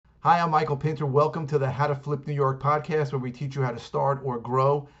Hi, I'm Michael Pinter. Welcome to the How to Flip New York podcast, where we teach you how to start or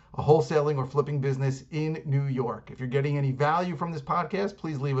grow a wholesaling or flipping business in New York. If you're getting any value from this podcast,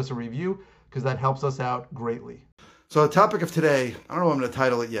 please leave us a review because that helps us out greatly. So, the topic of today, I don't know what I'm going to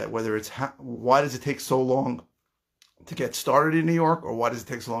title it yet, whether it's why does it take so long to get started in New York, or why does it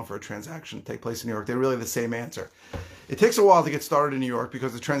take so long for a transaction to take place in New York? They're really the same answer. It takes a while to get started in New York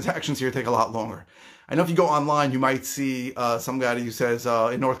because the transactions here take a lot longer. I know if you go online, you might see some guy who says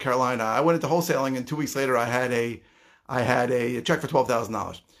in North Carolina, I went into wholesaling and 2 weeks later I had a check for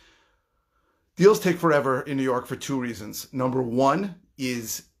 $12,000. Deals take forever in New York for two reasons. Number one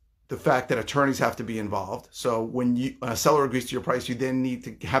is the fact that attorneys have to be involved. So when a seller agrees to your price, you then need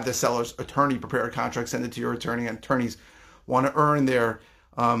to have the seller's attorney prepare a contract, send it to your attorney, and attorneys want to earn their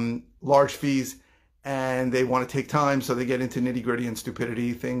large fees, and they want to take time, so they get into nitty-gritty and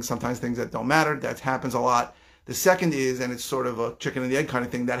stupidity things, sometimes things that don't matter. That happens a lot. The second is, and it's sort of a chicken and the egg kind of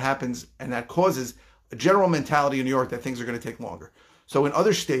thing, that happens and that causes a general mentality in New York that things are going to take longer. So in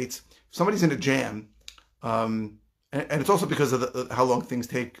other states, if somebody's in a jam, and it's also because of how long things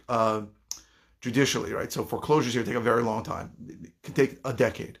take judicially, right? So foreclosures here take a very long time. It can take a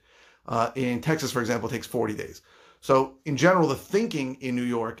decade. In Texas, for example, it takes 40 days. So in general, the thinking in New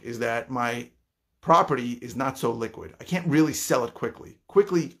York is that my property is not so liquid. I can't really sell it quickly.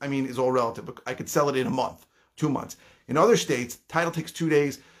 Quickly, I mean, is all relative. I could sell it in a month, 2 months. In other states, title takes 2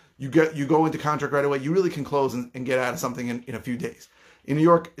 days. You go into contract right away. You really can close and get out of something in a few days. In New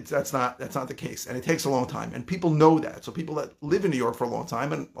York, that's not the case, and it takes a long time, and people know that. So people that live in New York for a long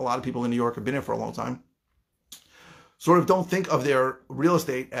time, and a lot of people in New York have been here for a long time, sort of don't think of their real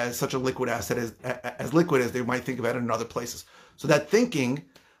estate as such a liquid asset, as liquid as they might think about it in other places. So that thinking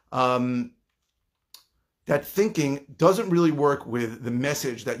doesn't really work with the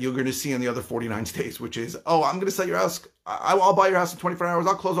message that you're going to see in the other 49 states, which is, oh, I'm going to sell your house. I'll buy your house in 24 hours.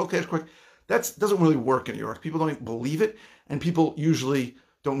 I'll close all cash quick. That doesn't really work in New York. People don't even believe it, and people usually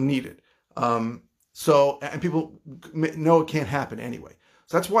don't need it. And people know it can't happen anyway.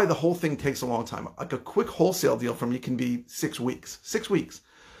 So that's why the whole thing takes a long time. Like a quick wholesale deal from you can be 6 weeks. 6 weeks.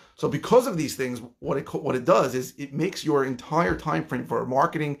 So because of these things, what it does is it makes your entire time frame for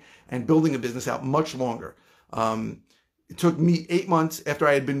marketing and building a business out much longer. It took me 8 months after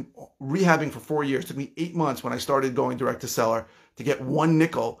I had been rehabbing for 4 years. It took me 8 months when I started going direct to seller to get one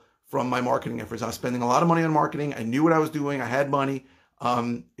nickel from my marketing efforts. I was spending a lot of money on marketing. I knew what I was doing. I had money.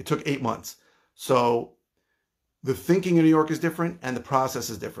 It took 8 months. So the thinking in New York is different and the process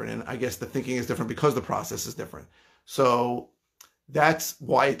is different. And I guess the thinking is different because the process is different. So that's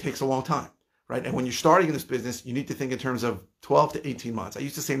why it takes a long time, right? And when you're starting in this business, you need to think in terms of 12 to 18 months. I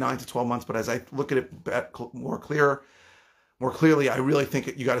used to say 9 to 12 months, but as I look at it more clearly, I really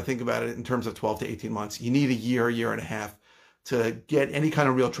think you got to think about it in terms of 12 to 18 months. You need a year and a half to get any kind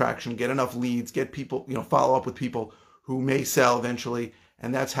of real traction, get enough leads, get people, follow up with people who may sell eventually.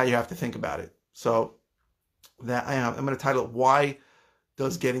 And that's how you have to think about it. So that I'm going to title it, Why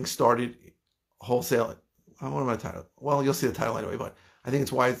Does Getting Started Wholesale? What am I going to title it? Well, you'll see the title anyway, but I think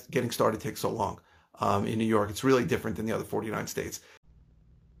it's why getting started takes so long in New York. It's really different than the other 49 states.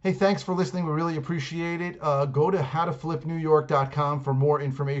 Hey, thanks for listening. We really appreciate it. Go to howtoflipnewyork.com for more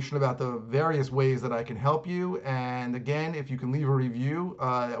information about the various ways that I can help you. And again, if you can leave a review,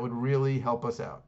 that would really help us out.